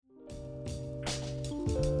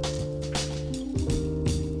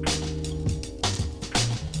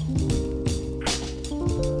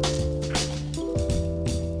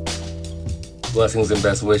Blessings and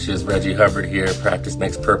best wishes. Reggie Hubbard here. Practice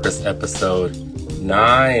Makes Purpose, episode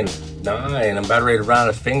 9. I'm about ready to round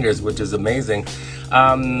of fingers, which is amazing.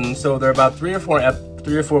 So there are about three or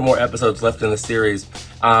four more episodes left in the series,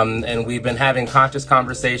 and we've been having conscious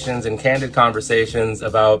conversations and candid conversations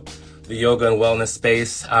about the yoga and wellness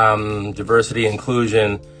space, diversity,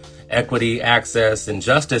 inclusion, equity, access, and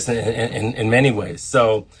justice in many ways.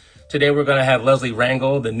 So today we're going to have Leslie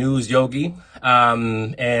Rangel, the news yogi,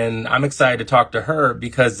 and I'm excited to talk to her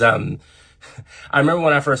because I remember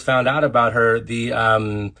when I first found out about her,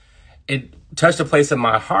 it touched a place in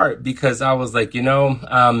my heart because I was like,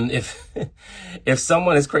 if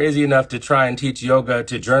someone is crazy enough to try and teach yoga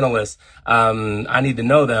to journalists, I need to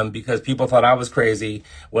know them because people thought I was crazy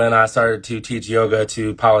when I started to teach yoga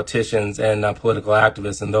to politicians and political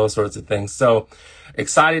activists and those sorts of things. So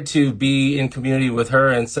excited to be in community with her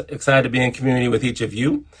and excited to be in community with each of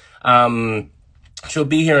you. She'll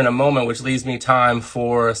be here in a moment, which leaves me time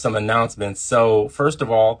for some announcements. So first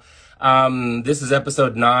of all, this is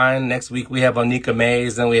episode 9. Next week we have Onika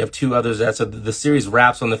Mays, and we have 2 others. So the series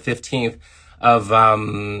wraps on the 15th of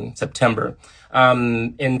September.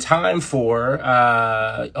 In time for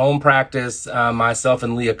Om Practice, myself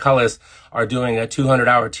and Leah Cullis are doing a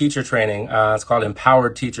 200-hour teacher training. It's called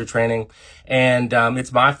Empowered Teacher Training. And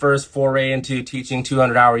it's my first foray into teaching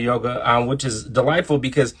 200-hour yoga, which is delightful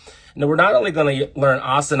because we're not only going to learn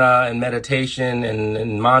asana and meditation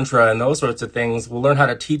and mantra and those sorts of things. We'll learn how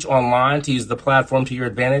to teach online, to use the platform to your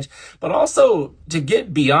advantage, but also to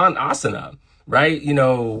get beyond asana, right?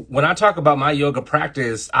 When I talk about my yoga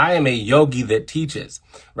practice, I am a yogi that teaches,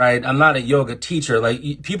 right? I'm not a yoga teacher.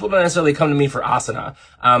 Like, people don't necessarily come to me for asana.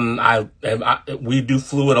 We do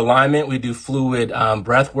fluid alignment, we do fluid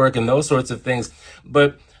breath work and those sorts of things,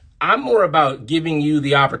 but I'm more about giving you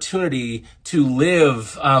the opportunity to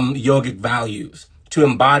live yogic values, to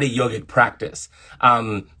embody yogic practice.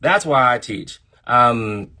 That's why I teach.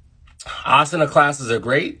 Asana classes are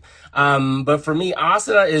great, but for me,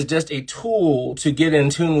 asana is just a tool to get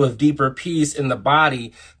in tune with deeper peace in the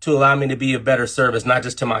body to allow me to be of better service, not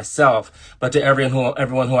just to myself, but to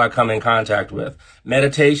everyone who I come in contact with.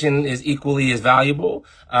 Meditation is equally as valuable.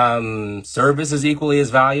 Service is equally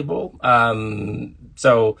as valuable.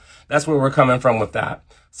 So that's where we're coming from with that.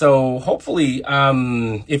 So hopefully,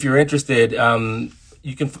 if you're interested,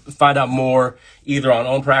 you can find out more either on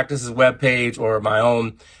Om Practice's webpage or my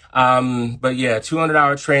own. But yeah,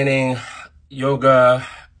 200-hour training, yoga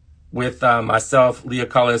with myself, Leah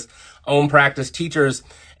Cullis, Om Practice teachers,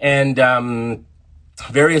 and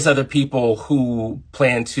various other people who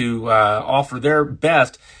plan to offer their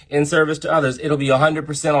best in service to others. It'll be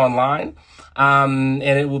 100% online. And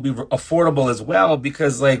it will be affordable as well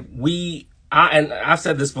because and I've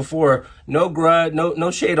said this before,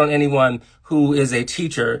 no shade on anyone who is a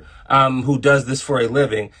teacher, who does this for a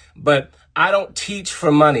living, but I don't teach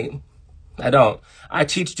for money. I don't. I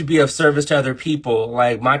teach to be of service to other people.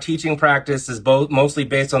 Like, my teaching practice is mostly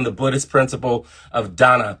based on the Buddhist principle of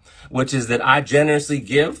dana, which is that I generously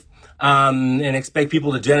give. And expect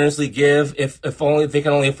people to generously give if they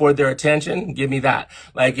can only afford their attention, give me that.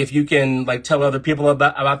 Like, if you can tell other people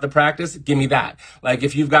about the practice, give me that. Like,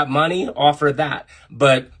 if you've got money, offer that.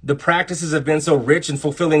 But the practices have been so rich and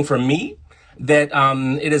fulfilling for me that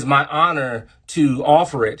it is my honor to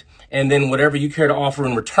offer it. And then whatever you care to offer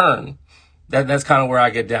in return, that's kind of where I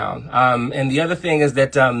get down. And the other thing is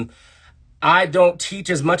that I don't teach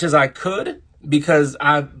as much as I could, because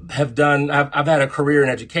I've had a career in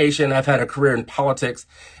education, I've had a career in politics,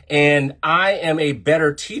 and I am a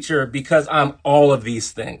better teacher because I'm all of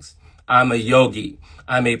these things. I'm a yogi,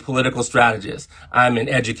 I'm a political strategist, I'm an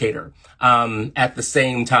educator, at the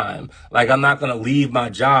same time. Like, I'm not going to leave my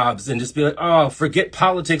jobs and just be like, oh, forget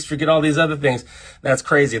politics, forget all these other things. That's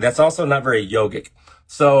crazy. That's also not very yogic.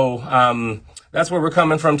 So, that's where we're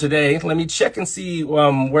coming from today. Let me check and see,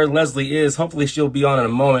 where Leslie is. Hopefully she'll be on in a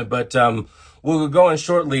moment, but, we'll go in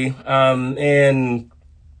shortly. And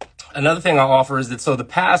another thing I'll offer is that, so the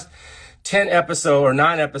past 9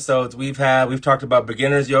 episodes we've talked about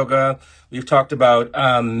beginners yoga. We've talked about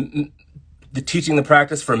teaching the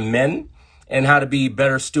practice for men and how to be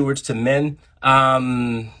better stewards to men,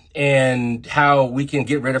 and how we can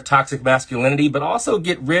get rid of toxic masculinity, but also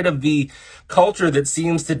get rid of the culture that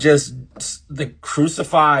seems to just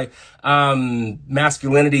crucify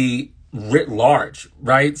masculinity writ large,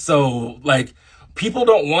 right? So, people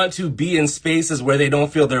don't want to be in spaces where they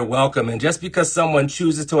don't feel they're welcome. And just because someone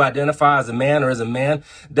chooses to identify as a man or as a man,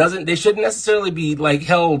 they shouldn't necessarily be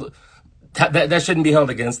held that shouldn't be held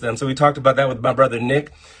against them. So we talked about that with my brother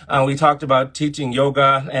Nick. We talked about teaching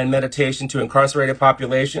yoga and meditation to incarcerated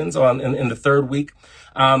populations in the third week.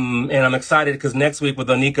 And I'm excited because next week with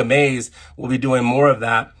Onika Mays, we'll be doing more of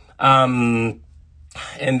that.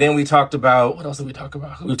 And then we talked about, what else did we talk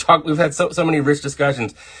about? We've had so many rich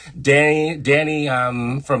discussions. Danny,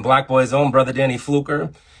 from Black Boys Own, brother Danny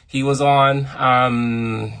Fluker, he was on,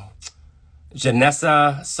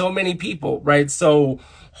 Janessa, so many people, right? So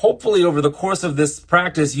hopefully over the course of this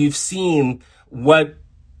practice, you've seen what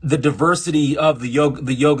the diversity of the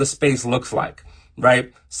yoga space looks like,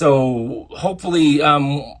 right? So hopefully,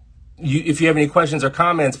 if you have any questions or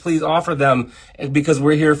comments, please offer them because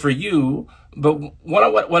we're here for you. But what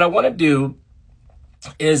I want to do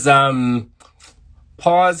is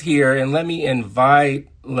pause here and let me invite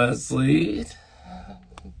Leslie.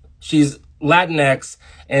 She's Latinx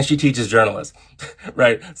and she teaches journalists,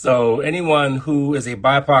 right? So anyone who is a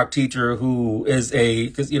BIPOC teacher who is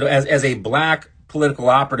because as a Black political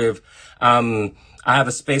operative, I have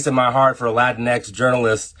a space in my heart for a Latinx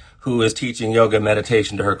journalist who is teaching yoga and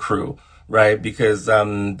meditation to her crew, right? Because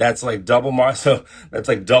that's like double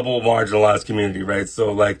marginalized community, right?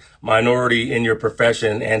 So like minority in your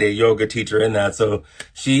profession and a yoga teacher in that. So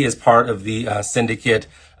she is part of the syndicate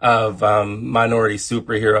of minority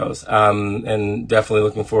superheroes, and definitely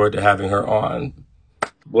looking forward to having her on.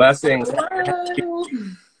 Blessings. Hello.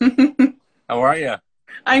 How are you?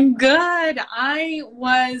 I'm good. I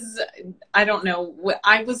don't know,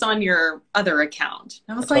 I was on your other account.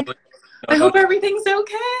 I was like, Totally. I No, hope everything's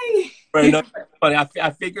okay. right, no, funny. I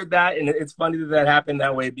figured that, and it's funny that happened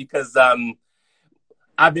that way because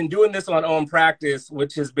I've been doing this on own practice,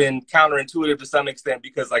 which has been counterintuitive to some extent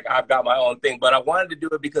because like I've got my own thing, but I wanted to do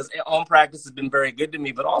it because own practice has been very good to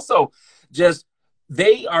me, but also just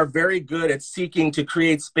they are very good at seeking to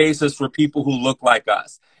create spaces for people who look like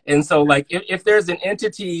us. And so like if there's an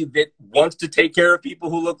entity that wants to take care of people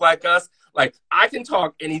who look like us, like I can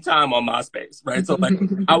talk anytime on my space, right? So like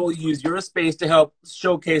I will use your space to help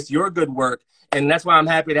showcase your good work. And that's why I'm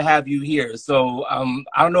happy to have you here. So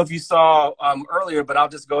I don't know if you saw earlier, but I'll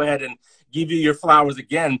just go ahead and give you your flowers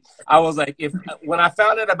again. I was like, when I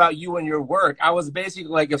found out about you and your work, I was basically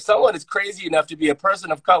like, if someone is crazy enough to be a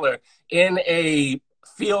person of color in a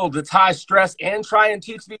field that's high stress and try and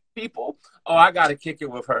teach these people, oh, I got to kick it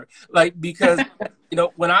with her. Like, because,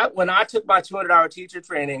 when I took my 200-hour teacher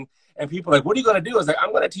training and people were like, what are you going to do? I was like,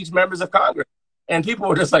 I'm going to teach members of Congress. And people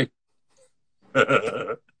were just like,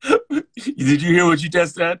 did you hear what you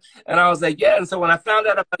just said? And I was like, yeah. And so when I found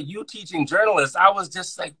out about you teaching journalists, I was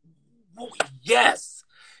just like, oh, yes,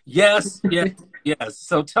 yes, yes, yes.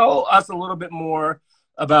 So tell us a little bit more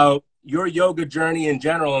about your yoga journey in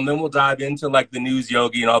general, and then we'll dive into like the news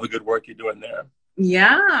yogi and all the good work you're doing there.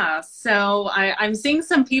 Yeah, so I'm seeing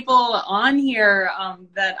some people on here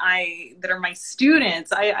that are my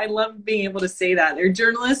students. I love being able to say that. They're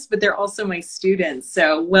journalists, but they're also my students.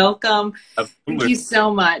 So welcome. Thank Absolutely. you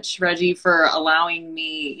so much, Reggie, for allowing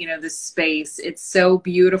me, this space. It's so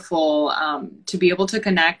beautiful to be able to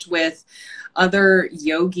connect with other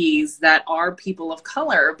yogis that are people of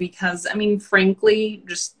color because, I mean, frankly,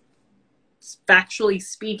 just factually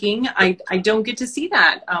speaking, I don't get to see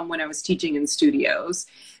that when I was teaching in studios.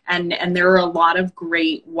 And there are a lot of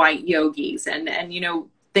great white yogis. And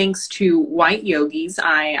thanks to white yogis,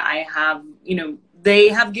 I have, they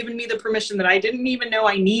have given me the permission that I didn't even know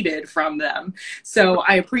I needed from them. So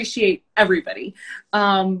I appreciate everybody.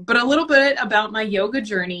 But a little bit about my yoga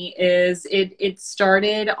journey is it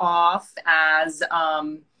started off as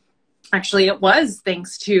actually, it was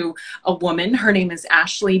thanks to a woman. Her name is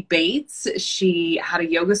Ashley Bates. She had a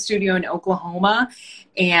yoga studio in Oklahoma,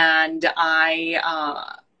 and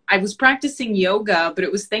I was practicing yoga, but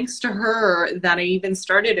it was thanks to her that I even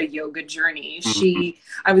started a yoga journey. Mhm.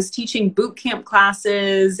 I was teaching boot camp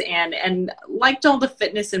classes and liked all the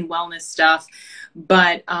fitness and wellness stuff.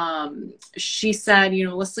 But she said,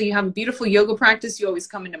 Leslie, you have a beautiful yoga practice. You always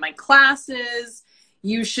come into my classes.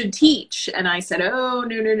 You should teach. And I said, oh,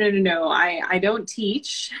 no, no, no, no, no. I don't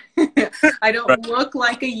teach. I Right. don't look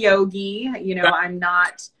like a yogi. I'm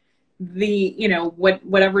not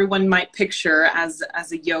what everyone might picture as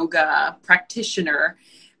a yoga practitioner.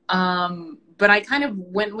 But I kind of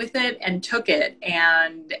went with it and took it.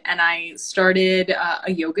 And I started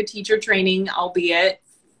a yoga teacher training, albeit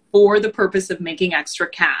for the purpose of making extra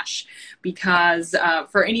cash. Because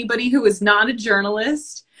for anybody who is not a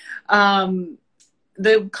journalist,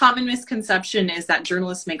 the common misconception is that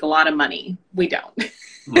journalists make a lot of money. We don't.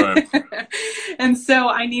 Right. And so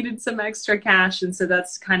I needed some extra cash. And so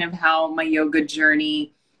that's kind of how my yoga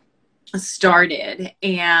journey started.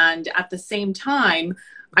 And at the same time,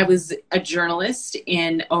 I was a journalist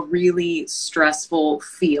in a really stressful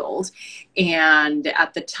field. And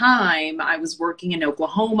at the time, I was working in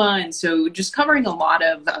Oklahoma. And so just covering a lot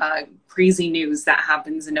of crazy news that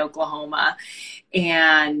happens in Oklahoma.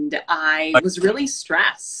 And I was really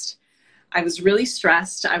stressed. I was really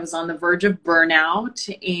stressed. I was on the verge of burnout,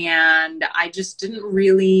 and I just I didn't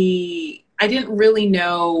really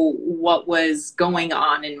know what was going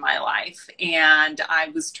on in my life. And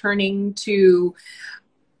I was turning to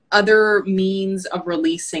other means of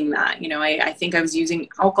releasing that. You know, I think I was using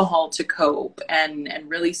alcohol to cope and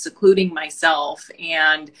really secluding myself.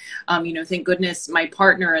 And, you know, thank goodness my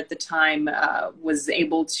partner at the time was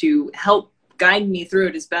able to help guide me through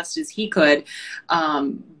it as best as he could.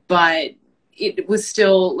 But it was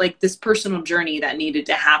still like this personal journey that needed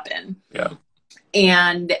to happen. Yeah.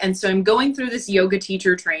 And so I'm going through this yoga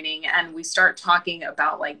teacher training, and we start talking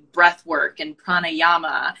about like breath work and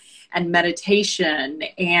pranayama and meditation.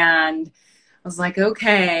 And I was like,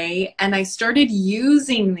 okay. And I started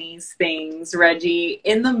using these things, Reggie,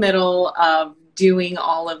 in the middle of doing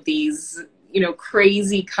all of these, you know,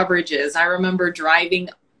 crazy coverages. I remember driving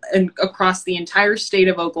across the entire state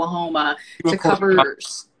of Oklahoma to cover.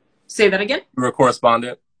 Say that again? You were a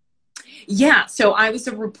correspondent? Yeah, so I was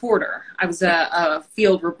a reporter. I was a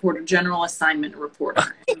field reporter, general assignment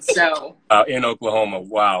reporter. And so in Oklahoma,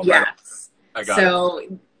 wow. Yes. I got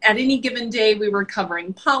it. At any given day, we were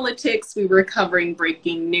covering politics. We were covering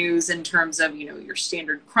breaking news in terms of, you know, your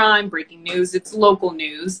standard crime, breaking news. It's local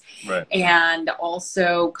news. Right. And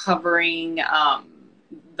also covering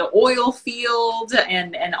the oil field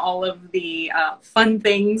and all of the fun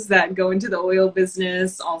things that go into the oil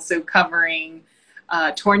business. Also covering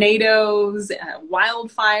tornadoes,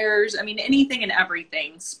 wildfires, I mean, anything and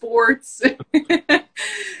everything, sports.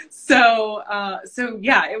 So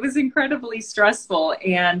yeah, it was incredibly stressful.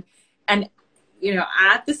 And, you know,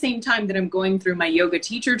 at the same time that I'm going through my yoga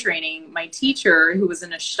teacher training, my teacher, who was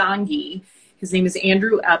an Ashtangi, his name is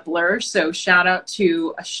Andrew Epler. So shout out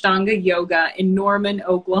to Ashtanga Yoga in Norman,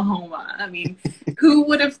 Oklahoma. I mean, who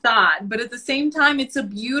would have thought? But at the same time, it's a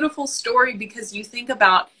beautiful story because you think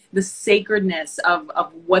about the sacredness of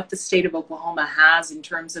what the state of Oklahoma has in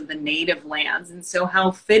terms of the native lands. And so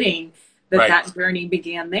how fitting that that journey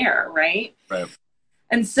began there, right? Right.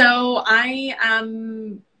 And so I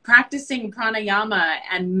am practicing pranayama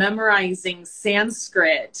and memorizing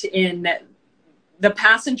Sanskrit in the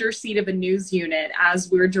passenger seat of a news unit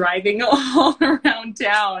as we're driving all around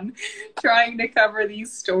town trying to cover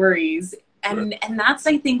these stories. And that's,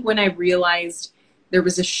 I think, when I realized there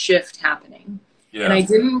was a shift happening. Yeah. And I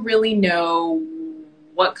didn't really know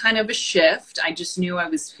what kind of a shift. I just knew I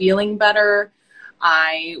was feeling better.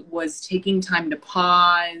 I was taking time to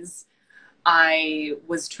pause. I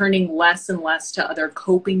was turning less and less to other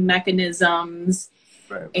coping mechanisms.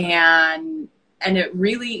 Right. And it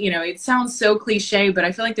really, you know, it sounds so cliche, but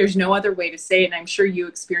I feel like there's no other way to say it. And I'm sure you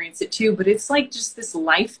experience it too, but it's like just this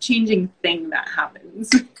life-changing thing that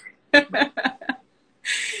happens.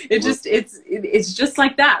 It's just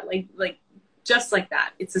like that. Like just like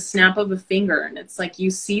that. It's a snap of a finger. And it's like you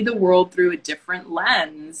see the world through a different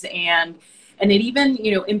lens. And it even,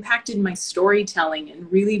 you know, impacted my storytelling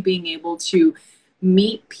and really being able to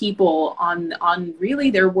meet people on really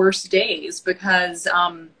their worst days, because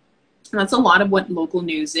that's a lot of what local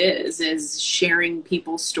news is sharing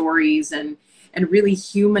people's stories and really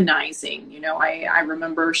humanizing. You know, I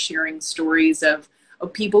remember sharing stories of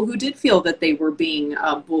people who did feel that they were being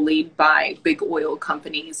bullied by big oil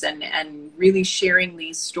companies and really sharing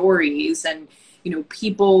these stories and, you know,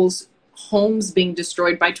 people's homes being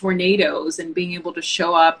destroyed by tornadoes and being able to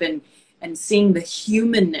show up and seeing the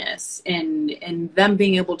humanness and them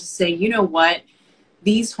being able to say, you know what,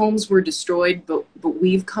 these homes were destroyed, but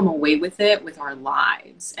we've come away with it with our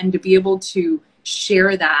lives. And to be able to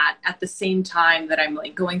share that at the same time that I'm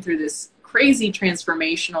like going through this crazy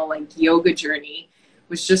transformational like yoga journey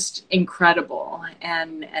was just incredible.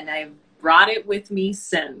 And I've brought it with me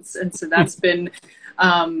since. And so that's been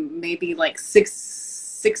maybe like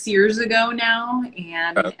six years ago now.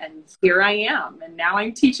 And here I am. And now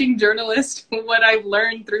I'm teaching journalists what I've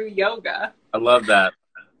learned through yoga. I love that.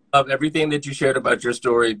 I love everything that you shared about your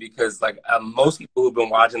story, because like most people who've been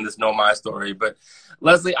watching this know my story. But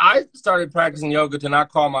Leslie, I started practicing yoga to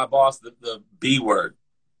not call my boss the B word.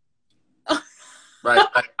 Right.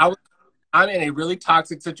 I'm in a really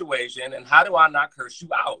toxic situation, and how do I not curse you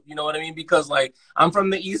out? You know what I mean? Because like I'm from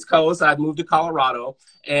the East Coast, I'd moved to Colorado,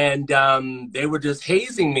 and they were just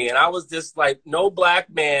hazing me, and I was just like, no black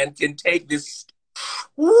man can take this,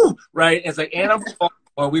 right? It's like, and I'm from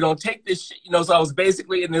Baltimore, or we don't take this shit, you know. So I was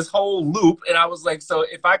basically in this whole loop, and I was like, so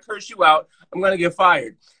if I curse you out, I'm going to get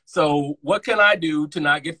fired. So what can I do to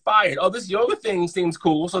not get fired? Oh, this yoga thing seems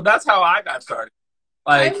cool. So that's how I got started.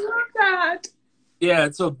 I Like, love that. yeah.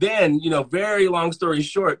 So then, you know, very long story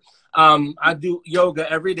short, I do yoga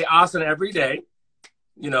every day, asana every day,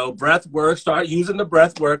 you know, breath work, start using the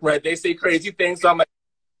breath work, right? They say crazy things. So I'm like,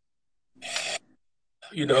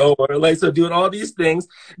 you know, or like, so doing all these things.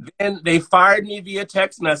 Then they fired me via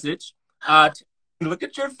text message. Look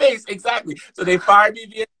at your face. Exactly. So they fired me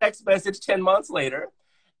via text message 10 months later.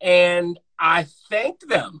 And I thanked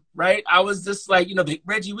them, right? I was just like, you know,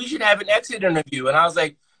 Reggie, we should have an exit interview. And I was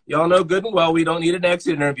like, y'all know good and well, we don't need an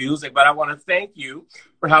exit interview. Like, but I want to thank you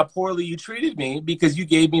for how poorly you treated me because you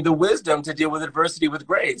gave me the wisdom to deal with adversity with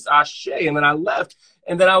grace. Ashe. And then I left.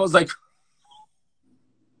 And then I was like,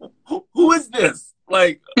 who is this?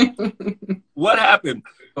 Like, what happened?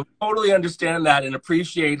 I totally understand that and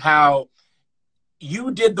appreciate how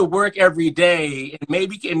you did the work every day and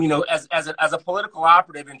maybe came, you know, as a political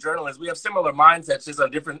operative and journalist, we have similar mindsets, just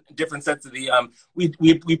on different sets of the, we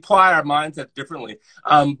apply our mindsets differently.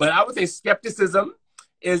 But I would say skepticism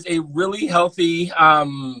is a really healthy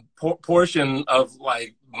portion of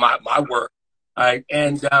like my work, right?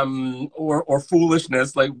 And, or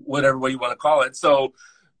foolishness, like whatever way you want to call it. So,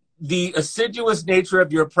 the assiduous nature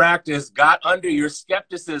of your practice got under your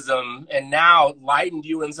skepticism and now lightened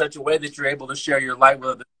you in such a way that you're able to share your light with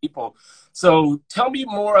other people. So tell me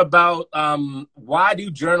more about why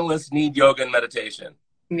do journalists need yoga and meditation?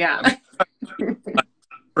 Yeah. I mean,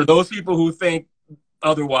 for those people who think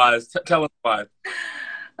otherwise, tell us why.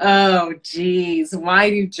 Oh, geez.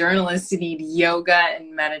 Why do journalists need yoga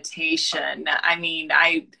and meditation? I mean,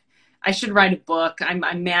 I should write a book.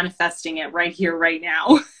 I'm manifesting it right here, right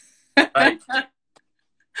now. Right.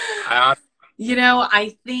 You know,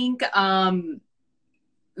 I think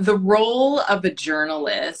the role of a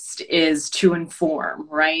journalist is to inform,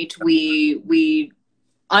 right? We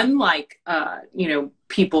unlike you know,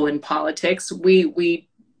 people in politics, we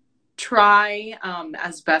try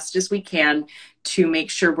as best as we can to make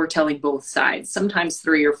sure we're telling both sides, sometimes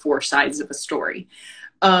 3 or 4 sides of a story.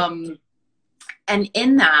 And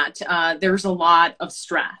in that, there's a lot of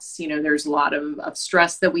stress. You know, there's a lot of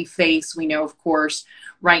stress that we face. We know, of course,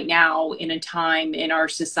 right now in a time in our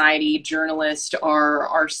society, journalists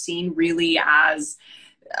are seen really as,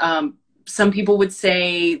 some people would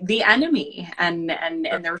say, the enemy, and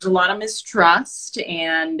there's a lot of mistrust.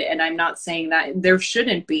 And I'm not saying that there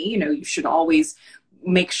shouldn't be. You know, you should always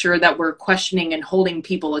make sure that we're questioning and holding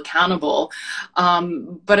people accountable.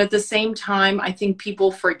 But at the same time, I think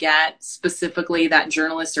people forget specifically that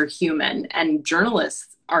journalists are human, and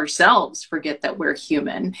journalists ourselves forget that we're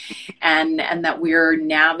human, and that we're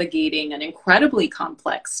navigating an incredibly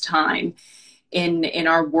complex time in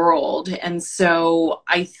our world. And so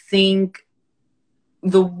I think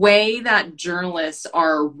the way that journalists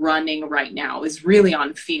are running right now is really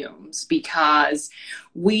on fumes, because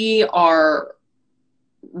we are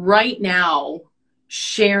right now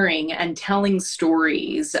sharing and telling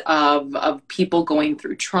stories of people going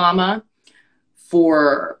through trauma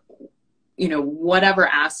for, you know, whatever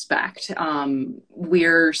aspect.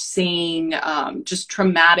 We're seeing just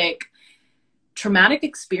traumatic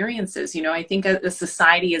experiences. You know, I think a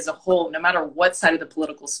society as a whole, no matter what side of the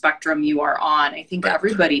political spectrum you are on, I think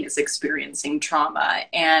everybody is experiencing trauma.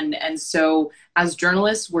 And so as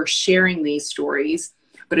journalists, we're sharing these stories.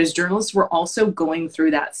 But as journalists, we're also going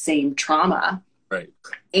through that same trauma. Right.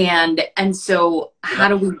 And so how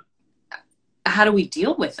do we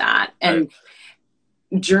deal with that? And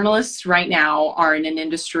journalists right now are in an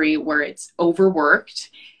industry where it's overworked.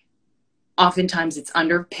 Oftentimes it's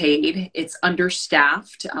underpaid, it's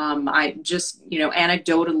understaffed. I just, you know,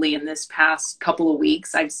 anecdotally in this past couple of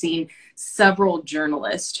weeks, I've seen several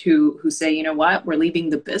journalists who say, you know what, we're leaving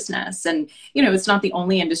the business. And, you know, it's not the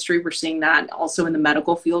only industry. We're seeing that also in the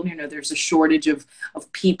medical field. You know, there's a shortage of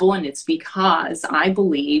people, and it's because I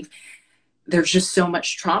believe there's just so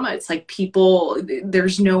much trauma. It's like people,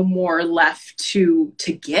 there's no more left to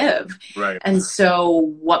give. Right. And so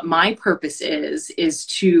what my purpose is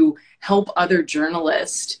to help other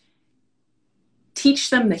journalists, teach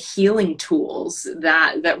them the healing tools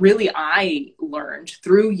that really I learned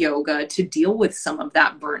through yoga to deal with some of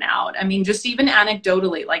that burnout. I mean, just even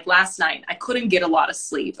anecdotally, like last night, I couldn't get a lot of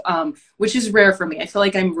sleep, which is rare for me. I feel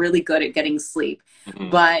like I'm really good at getting sleep. Mm-hmm.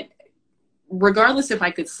 But regardless if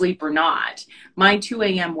I could sleep or not, my 2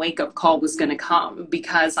 a.m. wake up call was going to come,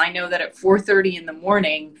 because I know that at 4:30 in the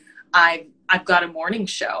morning, I've got a morning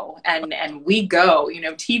show, and we go, you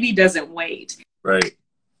know, TV doesn't wait. Right.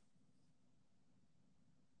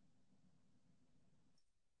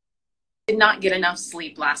 did not get enough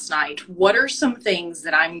sleep last night. What are some things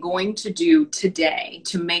that I'm going to do today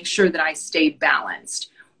to make sure that I stay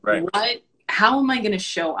balanced? Right. How am I going to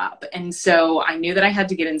show up? And so I knew that I had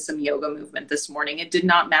to get in some yoga movement this morning. It did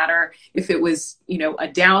not matter if it was, a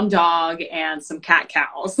down dog and some cat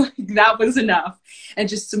cows. Like, that was enough. And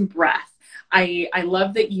just some breath. I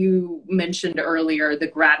love that you mentioned earlier the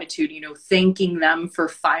gratitude, thanking them for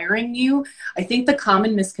firing you. I think the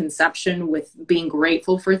common misconception with being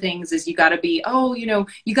grateful for things is you got to be,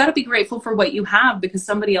 you got to be grateful for what you have because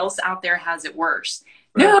somebody else out there has it worse.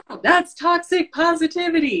 Right. No, that's toxic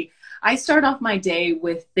positivity. I start off my day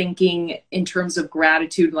with thinking in terms of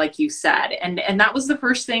gratitude, like you said. And that was the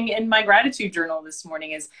first thing in my gratitude journal this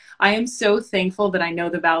morning is I am so thankful that I know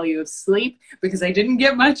the value of sleep because I didn't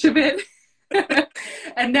get much of it.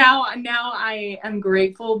 And now I am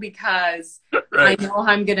grateful because right. I know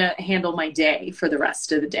I'm going to handle my day for the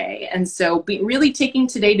rest of the day. And so really taking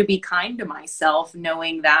today to be kind to myself,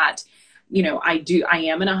 knowing that, I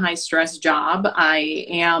am in a high stress job. I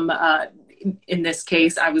am, in this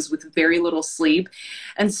case, I was with very little sleep.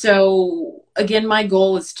 And so again, my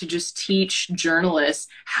goal is to just teach journalists,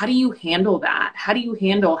 how do you handle that? How do you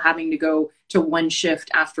handle having to go to one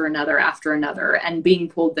shift after another and being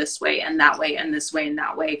pulled this way and that way and this way and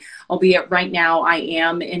that way? Albeit right now I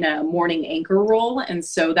am in a morning anchor role. And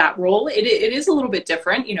so that role, it is a little bit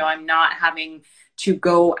different. I'm not having to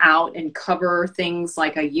go out and cover things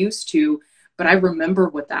like I used to. But I remember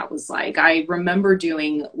what that was like. I remember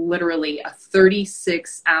doing literally a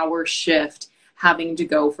 36-hour shift, having to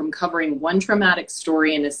go from covering one traumatic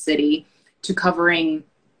story in a city to covering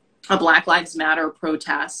a Black Lives Matter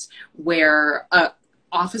protest where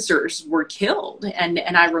officers were killed. And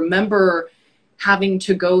I remember having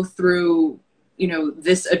to go through,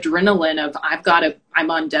 this adrenaline of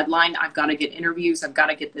I'm on deadline. I've got to get interviews. I've got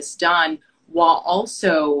to get this done while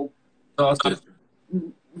also...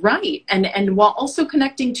 Right. And while also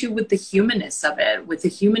connecting with the humanness of it, with the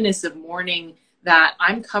humanness of mourning that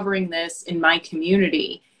I'm covering this in my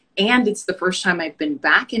community. And it's the first time I've been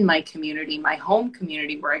back in my community, my home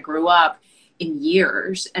community where I grew up, in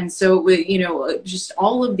years. And so, just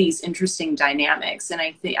all of these interesting dynamics. And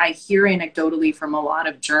I hear anecdotally from a lot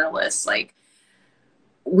of journalists, like,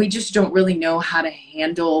 we just don't really know how to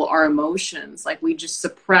handle our emotions. Like, we just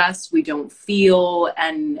suppress, we don't feel,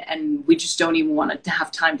 and we just don't even want to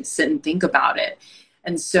have time to sit and think about it.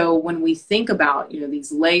 And so when we think about,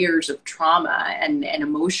 these layers of trauma and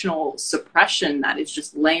emotional suppression that is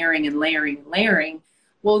just layering and layering and layering,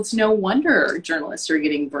 well, it's no wonder journalists are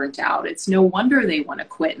getting burnt out. It's no wonder they want to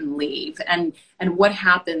quit and leave. And what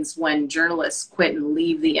happens when journalists quit and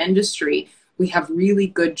leave the industry? We have really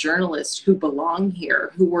good journalists who belong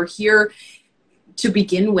here, who were here to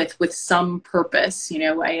begin with some purpose.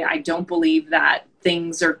 I don't believe that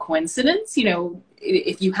things are coincidence.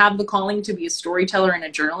 If you have the calling to be a storyteller and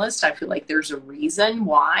a journalist, I feel like there's a reason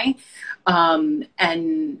why.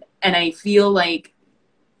 And I feel like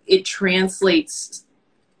it translates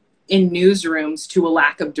in newsrooms to a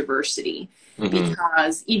lack of diversity. Mm-hmm.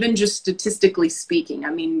 Because even just statistically speaking,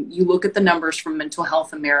 I mean, you look at the numbers from Mental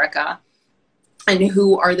Health America, and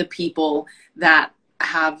who are the people that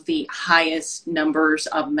have the highest numbers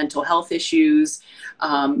of mental health issues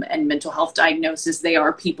and mental health diagnosis? They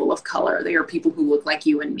are people of color. They are people who look like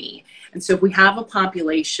you and me. And so if we have a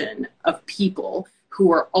population of people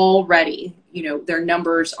who are already, their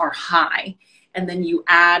numbers are high, and then you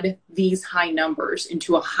add these high numbers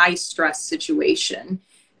into a high stress situation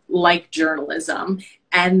like journalism,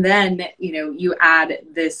 and then, you add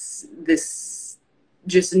this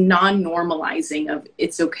just non-normalizing of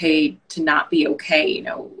it's okay to not be okay.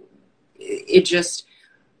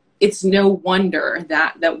 It's no wonder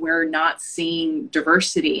that we're not seeing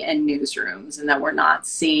diversity in newsrooms and that we're not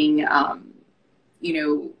seeing,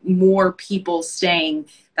 more people staying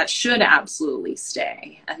that should absolutely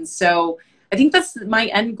stay. And so I think that's my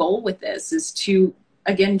end goal with this, is to,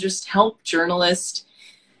 again, just help journalists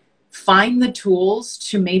find the tools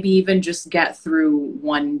to maybe even just get through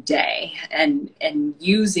one day and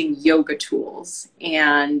using yoga tools.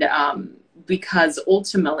 And because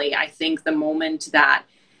ultimately, I think the moment that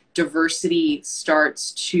diversity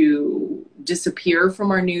starts to disappear from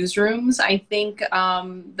our newsrooms, I think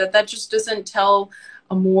that just doesn't tell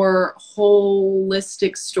a more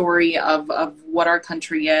holistic story of what our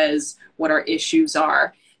country is, what our issues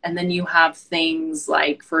are. And then you have things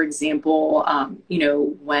like, for example,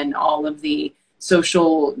 when all of the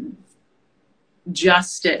social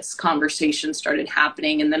justice conversations started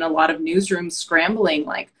happening, and then a lot of newsrooms scrambling,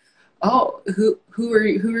 like, oh, who are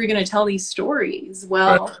you going to tell these stories?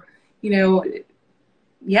 Well,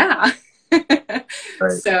 yeah.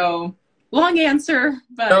 Right. So long answer,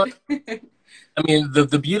 No, but I mean,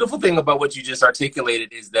 the beautiful thing about what you just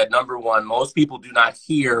articulated is that number one, most people do not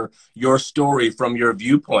hear your story from your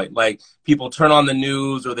viewpoint. Like people turn on the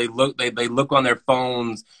news or they look on their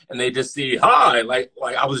phones and they just see hi. Like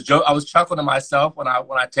I was chuckling to myself when I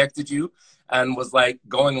texted you and was like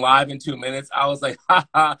going live in 2 minutes. I was like, ha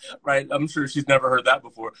ha, right. I'm sure she's never heard that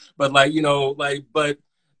before. But like, but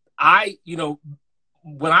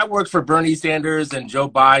when I worked for Bernie Sanders and Joe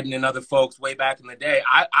Biden and other folks way back in the day,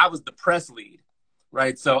 I was the press lead,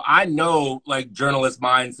 right? So I know like journalist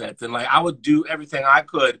mindsets and like I would do everything I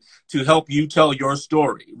could to help you tell your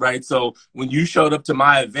story, right? So when you showed up to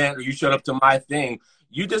my event or you showed up to my thing,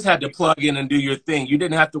 you just had to plug in and do your thing. You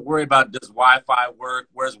didn't have to worry about does Wi-Fi work,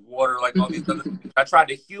 where's water, like all these other things. I tried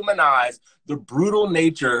to humanize the brutal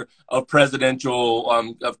nature of presidential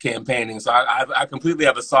of campaigning. So I completely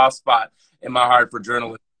have a soft spot in my heart for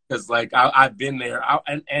journalism because like I've been there.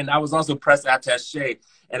 And I was also press attaché,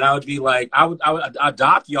 and I would be like I would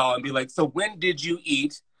adopt y'all and be like, so when did you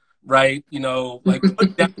eat? Right, like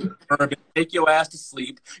put down the verb and take your ass to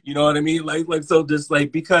sleep. You know what I mean? Like so just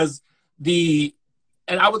like because the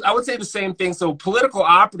and I would say the same thing. So political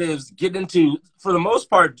operatives for the most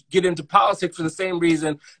part, get into politics for the same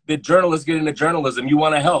reason that journalists get into journalism. You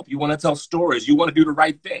want to help, you want to tell stories, you want to do the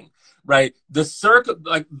right thing, right?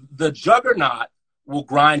 Like the juggernaut will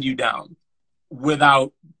grind you down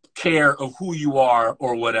without care of who you are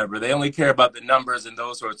or whatever. They only care about the numbers and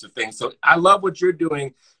those sorts of things. So I love what you're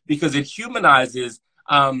doing because it humanizes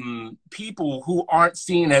people who aren't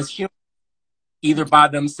seen as human either by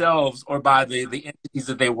themselves or by the entities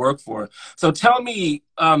that they work for. So tell me,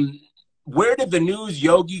 where did the news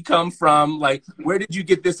yogi come from? Like, where did you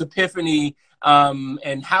get this epiphany?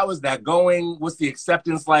 And how is that going? What's the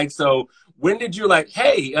acceptance like? So when did you like,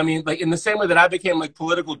 hey, I mean, like in the same way that I became like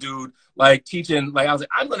political dude, like teaching, like I was like,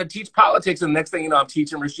 I'm going to teach politics. And the next thing you know, I'm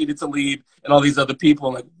teaching Rashida Tlaib and all these other people.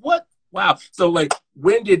 I'm like, what? Wow. So like,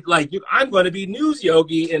 when did like, I'm going to be news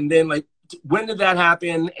yogi. And then like, when did that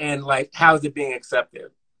happen and like how is it being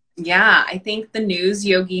accepted? yeah, I think the news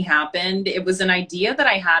yogi happened. It was an idea that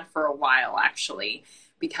I had for a while, actually,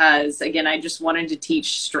 because again, I just wanted to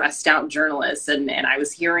teach stressed out journalists. And I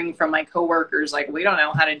was hearing from my coworkers, like, we don't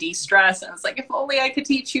know how to de-stress. And I was like, if only I could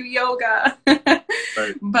teach you yoga.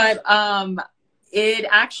 Right. But it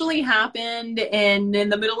actually happened in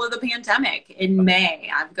the middle of the pandemic in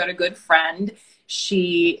May. I've got a good friend.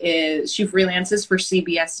 She freelances for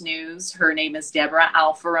CBS News. Her name is Deborah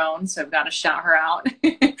Alfarone, so I've got to shout her out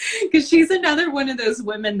because she's another one of those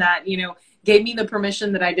women that, gave me the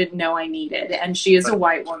permission that I didn't know I needed. And she is a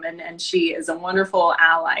white woman and she is a wonderful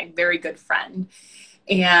ally, very good friend.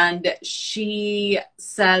 And she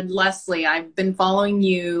said, Leslie, I've been following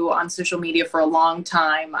you on social media for a long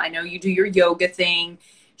time. I know you do your yoga thing.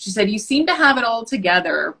 She said, you seem to have it all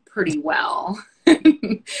together pretty well.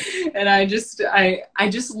 And I just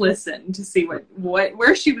listened to see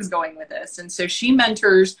where she was going with this. And so she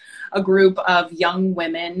mentors a group of young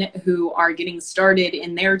women who are getting started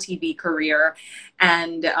in their TV career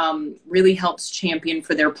and really helps champion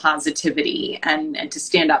for their positivity and to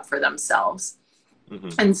stand up for themselves. Mm-hmm.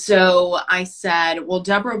 And so I said, well,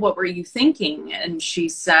 Deborah, what were you thinking? And she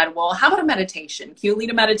said, well, how about a meditation? Can you lead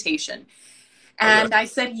a meditation? And I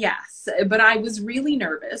said, yes, but I was really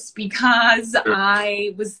nervous because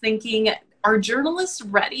I was thinking, are journalists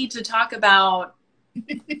ready to talk about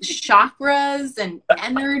chakras and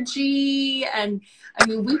energy? And I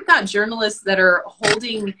mean, we've got journalists that are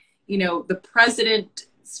holding, the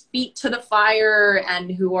president's feet to the fire and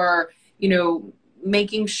who are,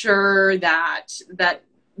 making sure that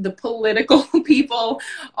the political people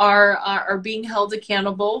are being held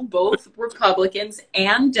accountable, both Republicans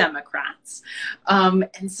and Democrats.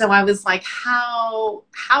 And so I was like, how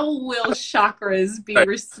will chakras be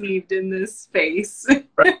received in this space?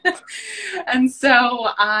 And so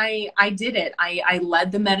I did it. I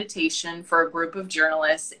led the meditation for a group of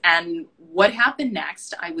journalists. And what happened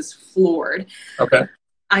next, I was floored. Okay.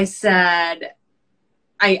 I said,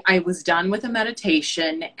 I was done with a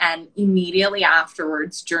meditation, and immediately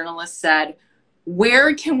afterwards, journalists said,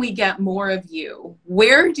 where can we get more of you?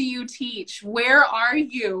 Where do you teach? Where are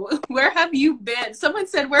you? Where have you been? Someone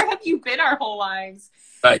said, where have you been our whole lives?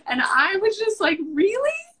 Right. And I was just like,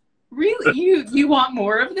 really? You want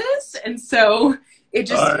more of this? And so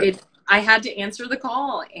I had to answer the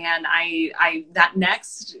call. And I that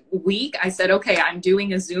next week, I said, okay, I'm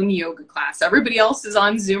doing a Zoom yoga class. Everybody else is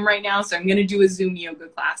on Zoom right now, so I'm going to do a Zoom yoga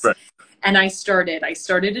class. Right. And I started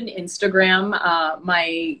an Instagram.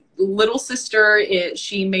 My little sister,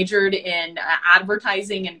 she majored in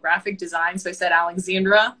advertising and graphic design. So I said,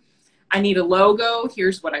 Alexandra, I need a logo.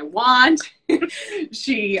 Here's what I want.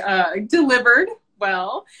 She delivered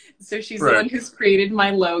well. So she's the one who's created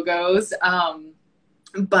my logos.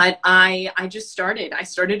 But I just started. I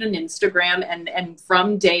started an Instagram, and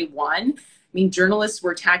from day one, I mean, journalists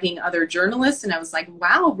were tagging other journalists, and I was like,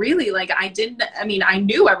 wow, really? Like, I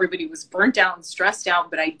knew everybody was burnt out and stressed out,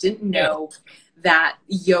 but I didn't know that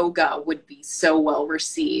yoga would be so well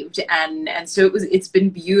received. And so it's been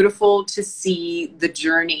beautiful to see the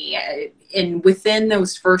journey. And within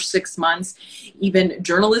those first 6 months, even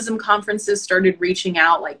journalism conferences started reaching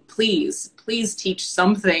out, like, please teach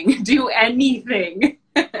something, do anything.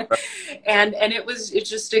 And it's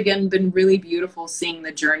just, again, been really beautiful seeing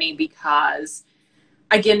the journey, because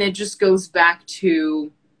again, it just goes back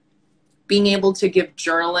to being able to give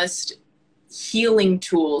journalists healing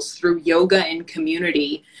tools through yoga and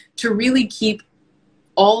community to really keep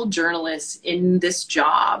all journalists in this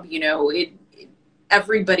job. You know,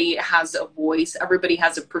 everybody has a voice, everybody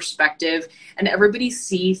has a perspective, and everybody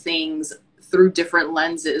sees things through different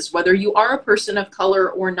lenses, whether you are a person of color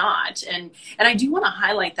or not. And I do want to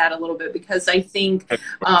highlight that a little bit, because I think,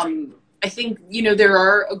 you know, there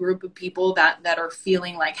are a group of people that are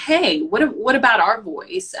feeling like, hey, what about our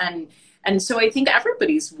voice? And so I think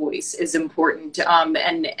everybody's voice is important.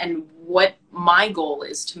 And what my goal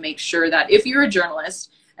is to make sure that if you're a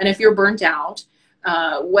journalist and if you're burnt out,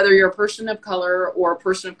 whether you're a person of color or a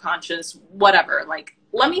person of conscience, whatever, like,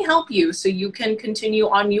 let me help you so you can continue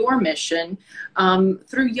on your mission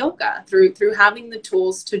through yoga, through having the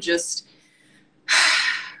tools to just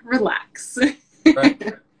relax.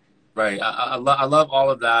 Right. I love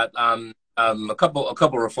all of that. A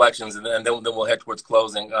couple reflections, and then we'll head towards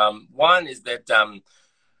closing. One is that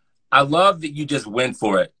I love that you just went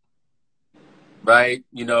for it, right?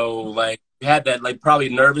 You know, like, you had that, like, probably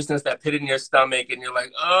nervousness, that pit in your stomach, and you're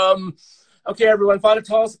like, okay, everyone, find a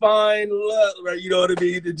tall spine, right? You know what I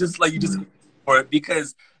mean? It just, like, you just for it,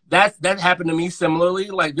 because that happened to me similarly.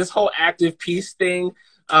 Like, this whole active peace thing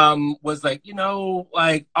was like, you know,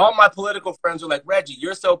 like, all my political friends were like, Reggie,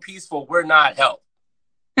 you're so peaceful, we're not help.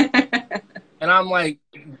 And I'm like,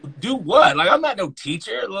 do what? Like, I'm not no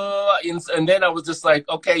teacher. And then I was just like,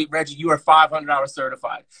 okay, Reggie, you are 500 hours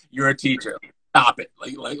certified. You're a teacher. Stop it.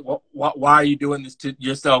 Like, why are you doing this to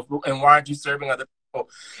yourself? And why aren't you serving other people?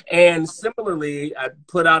 And similarly, I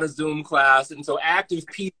put out a Zoom class. And so active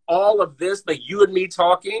peace, all of this, like you and me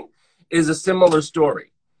talking, is a similar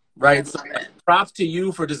story, right? So props to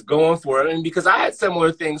you for just going for it. And because I had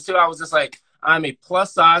similar things too, I was just like, I'm a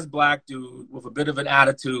plus size Black dude with a bit of an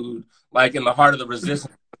attitude, like, in the heart of the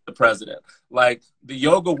resistance of the president. Like, the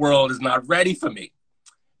yoga world is not ready for me.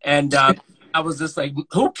 And I was just like,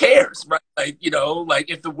 who cares, right? Like, you know,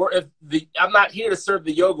 like, I'm not here to serve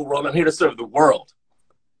the yoga world, I'm here to serve the world.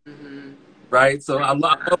 Mm-hmm. Right? So I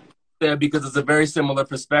love that, because it's a very similar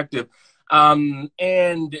perspective.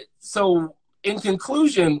 And so in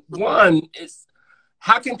conclusion, one is,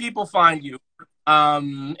 how can people find you?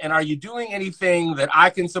 And are you doing anything that I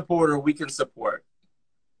can support or we can support?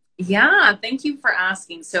 Yeah, thank you for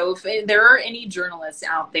asking. So if there are any journalists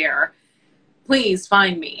out there, please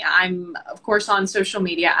find me. I'm, of course, on social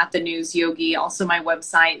media at The News Yogi, also my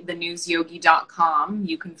website, thenewsyogi.com.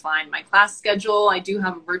 You can find my class schedule. I do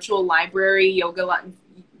have a virtual library,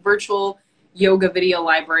 virtual yoga video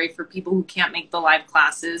library for people who can't make the live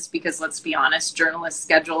classes, because let's be honest, journalist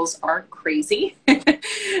schedules are crazy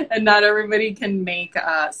and not everybody can make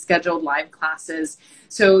scheduled live classes.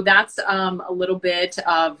 So that's a little bit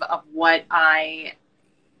of what I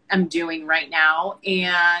am doing right now.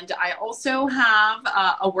 And I also have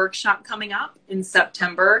a workshop coming up in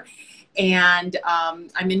September, and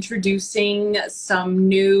I'm introducing some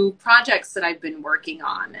new projects that I've been working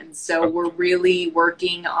on. And so we're really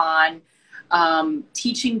working on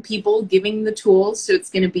teaching people, giving the tools. So it's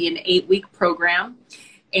going to be an 8-week program,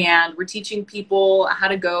 and we're teaching people how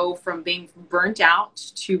to go from being burnt out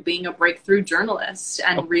to being a breakthrough journalist,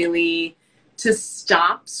 and really to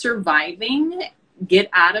stop surviving, get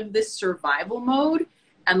out of this survival mode,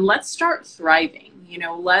 and let's start thriving. You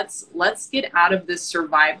know, let's get out of this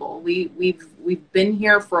survival. We've been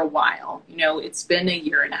here for a while. You know, it's been a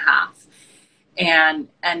year and a half. And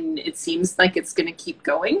it seems like it's going to keep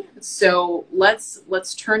going. So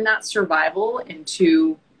let's turn that survival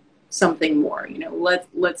into something more. You know,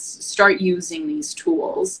 let's start using these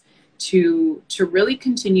tools to really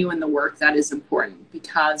continue in the work that is important,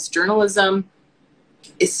 because journalism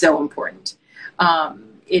is so important.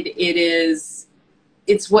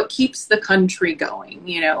 It's what keeps the country going,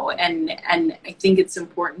 you know, and I think it's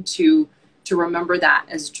important to remember that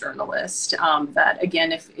as journalists, that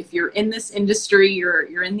again, if you're in this industry,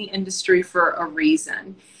 you're in the industry for a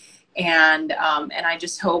reason. And I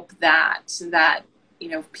just hope that you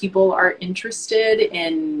know, people are interested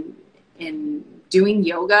in doing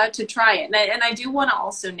yoga to try it. And I do want to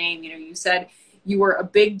also name, you know, you said you were a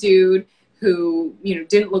big dude who, you know,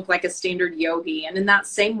 didn't look like a standard yogi. And in that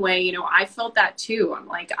same way, you know, I felt that too. I'm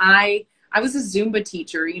like, I was a Zumba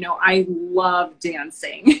teacher, you know, I love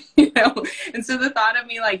dancing, you know, and so the thought of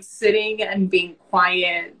me like sitting and being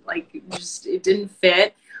quiet, like just, it didn't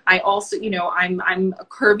fit. I also, you know, I'm a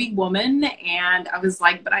curvy woman, and I was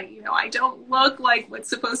like, but you know, I don't look like what's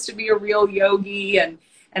supposed to be a real yogi. And,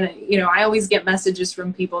 you know, I always get messages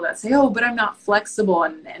from people that say, oh, but I'm not flexible.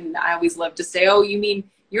 And I always love to say, oh, you mean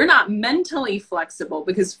you're not mentally flexible,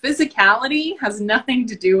 because physicality has nothing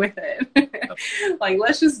to do with it. Like,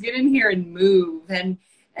 let's just get in here and move.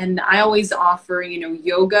 And I always offer, you know,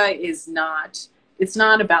 yoga is not, it's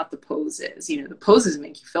not about the poses. You know, the poses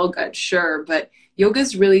make you feel good, sure, but yoga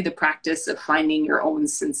is really the practice of finding your own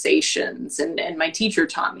sensations. And my teacher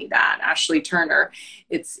taught me that, Ashley Turner.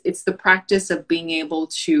 It's the practice of being able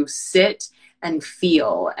to sit and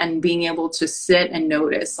feel, and being able to sit and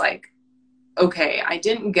notice, like, okay, I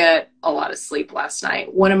didn't get a lot of sleep last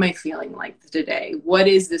night. What am I feeling like today? What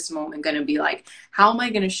is this moment going to be like? How am I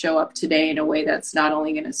going to show up today in a way that's not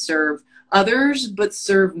only going to serve others, but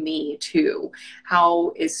serve me too?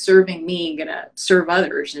 How is serving me going to serve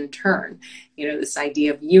others in turn? You know, this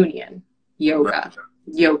idea of union, yoga,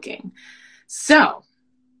 yoking. So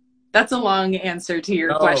that's a long answer to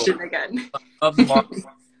your question again.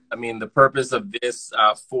 I mean, the purpose of this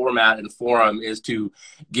format and forum is to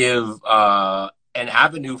give an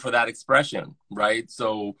avenue for that expression, right?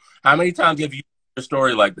 So how many times have you heard a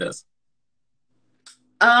story like this?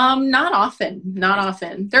 Not often, not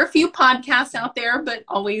often. There are a few podcasts out there, but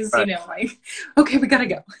always, right, you know, like, okay, we gotta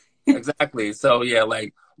go. Exactly. So yeah,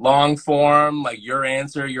 like long form, like your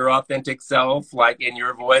answer, your authentic self, like in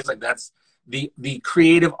your voice, like that's the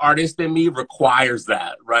creative artist in me requires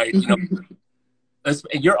that, right? You know,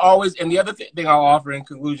 you're always, and the other thing I'll offer in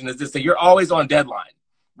conclusion is this, that you're always on deadline,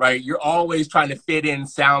 right? You're always trying to fit in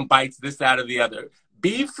sound bites, this, that, or the other.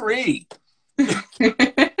 Be free.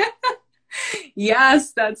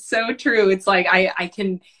 Yes, that's so true. It's like, I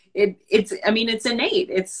can, I mean, it's innate.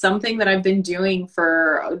 It's something that I've been doing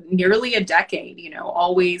for nearly a decade, you know,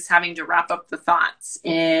 always having to wrap up the thoughts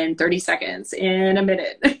in 30 seconds, in a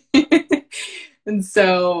minute. And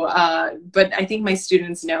so, but I think my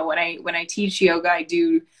students know when I teach yoga,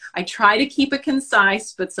 I try to keep it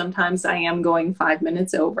concise, but sometimes I am going 5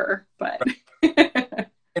 minutes over, but.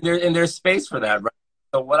 and there's space for that, right?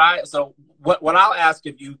 So what I'll ask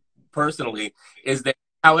of you personally is that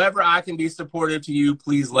however I can be supportive to you,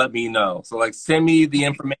 please let me know. So like, send me the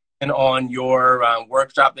information on your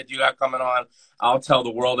workshop that you got coming on. I'll tell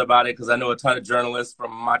the world about it, because I know a ton of journalists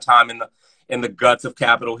from my time in the guts of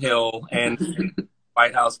Capitol Hill and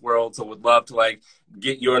White House world. So would love to like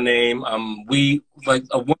get your name. We like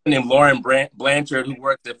a woman named Lauren Blanchard, who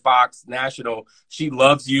works at Fox National. She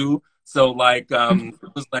loves you. So like, it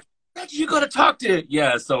was like, you got to talk to.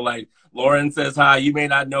 Yeah. So like, Lauren says hi. You may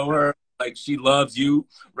not know her. Like, she loves you,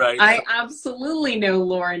 right? I absolutely know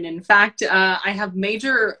Lauren. In fact, I have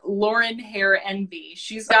major Lauren hair envy.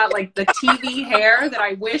 She's got like the TV hair that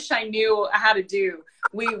I wish I knew how to do.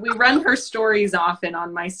 We run her stories often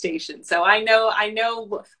on my station. So I know,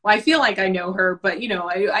 well, I feel like I know her, but you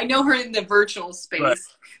know, I know her in the virtual space. Right.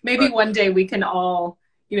 Maybe right. One day we can all,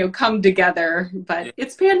 you know, come together, but yeah.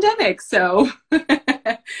 It's pandemic. So,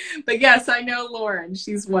 but yes, I know Lauren.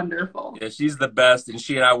 She's wonderful. Yeah, she's the best. And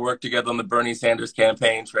she and I worked together on the Bernie Sanders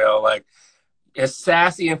campaign trail. Like, as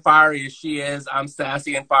sassy and fiery as she is, I'm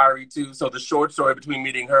sassy and fiery too. So the short story between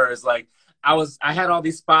meeting her is like, I had all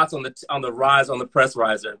these spots on the press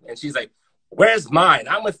riser, and she's like, "Where's mine?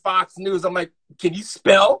 I'm with Fox News." I'm like, "Can you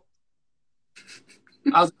spell?"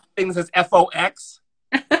 I was thinking this FOX.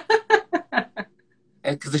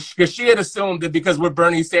 And because she had assumed that because we're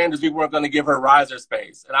Bernie Sanders, we weren't going to give her riser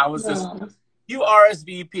space. And I was just, you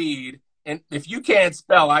RSVP'd, and if you can't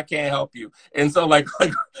spell, I can't help you. And so like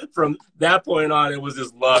from that point on, it was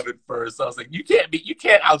just love at first. So I was like, you can't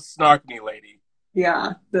outsnark me, lady.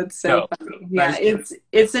 Yeah, that's so funny. Yeah,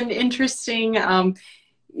 it's an interesting,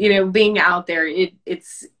 you know, being out there.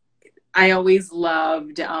 I always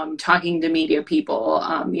loved talking to media people,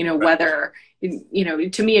 you know, whether, you know,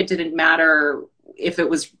 to me, it didn't matter if it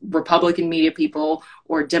was Republican media people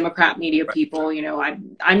or Democrat media people. You know,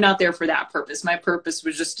 I'm not there for that purpose. My purpose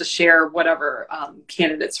was just to share whatever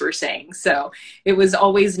candidates were saying. So it was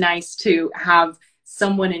always nice to have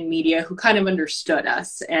someone in media who kind of understood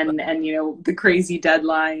us and you know, the crazy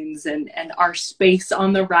deadlines and our space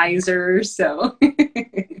on the riser. So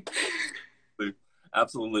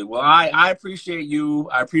Absolutely. Well, I appreciate you.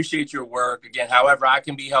 I appreciate your work. Again, however I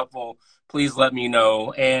can be helpful, please let me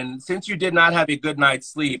know. And since you did not have a good night's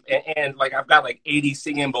sleep, and like I've got like 80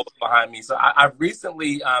 singing bowls behind me, so I've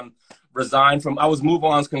recently resigned from. I was Move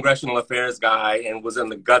On's congressional affairs guy and was in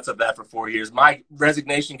the guts of that for 4 years. My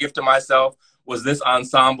resignation gift to myself was this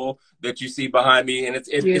ensemble that you see behind me, and it's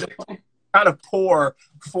kind of poor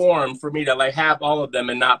form for me to like have all of them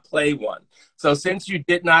and not play one. So since you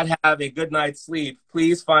did not have a good night's sleep,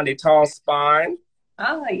 please find a tall spine.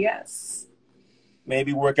 Ah, yes.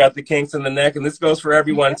 Maybe work out the kinks in the neck. And this goes for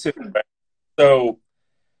everyone too. Right? So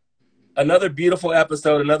another beautiful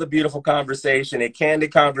episode, another beautiful conversation, a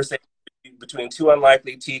candid conversation between two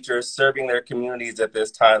unlikely teachers serving their communities at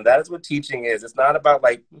this time. That is what teaching is. It's not about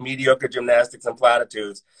like mediocre gymnastics and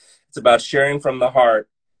platitudes. It's about sharing from the heart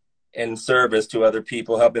in service to other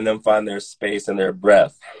people, helping them find their space and their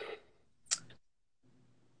breath.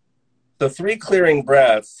 So 3 clearing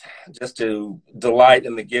breaths, just to delight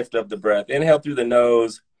in the gift of the breath. Inhale through the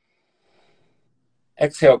nose.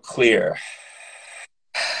 Exhale, clear.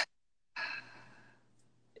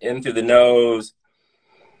 In through the nose.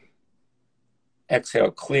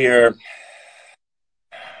 Exhale, clear.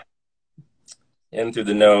 In through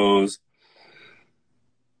the nose.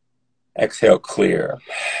 Exhale, clear.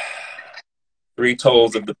 3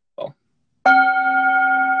 tolls of the bell.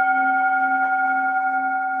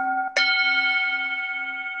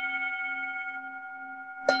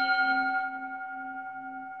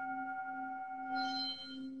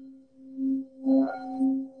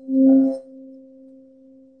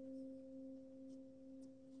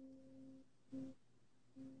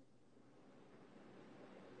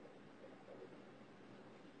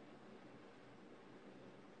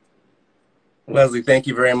 Leslie, thank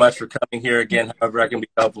you very much for coming here again. However I can be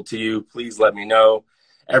helpful to you, please let me know.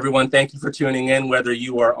 Everyone, thank you for tuning in, whether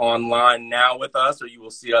you are online now with us or you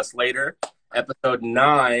will see us later. Episode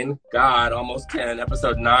 9, God, almost 10.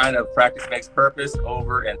 Episode 9 of Practice Makes Purpose,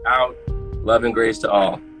 over and out. Love and grace to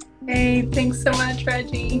all. Hey, thanks so much,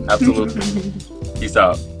 Reggie. Absolutely. Peace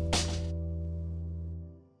out.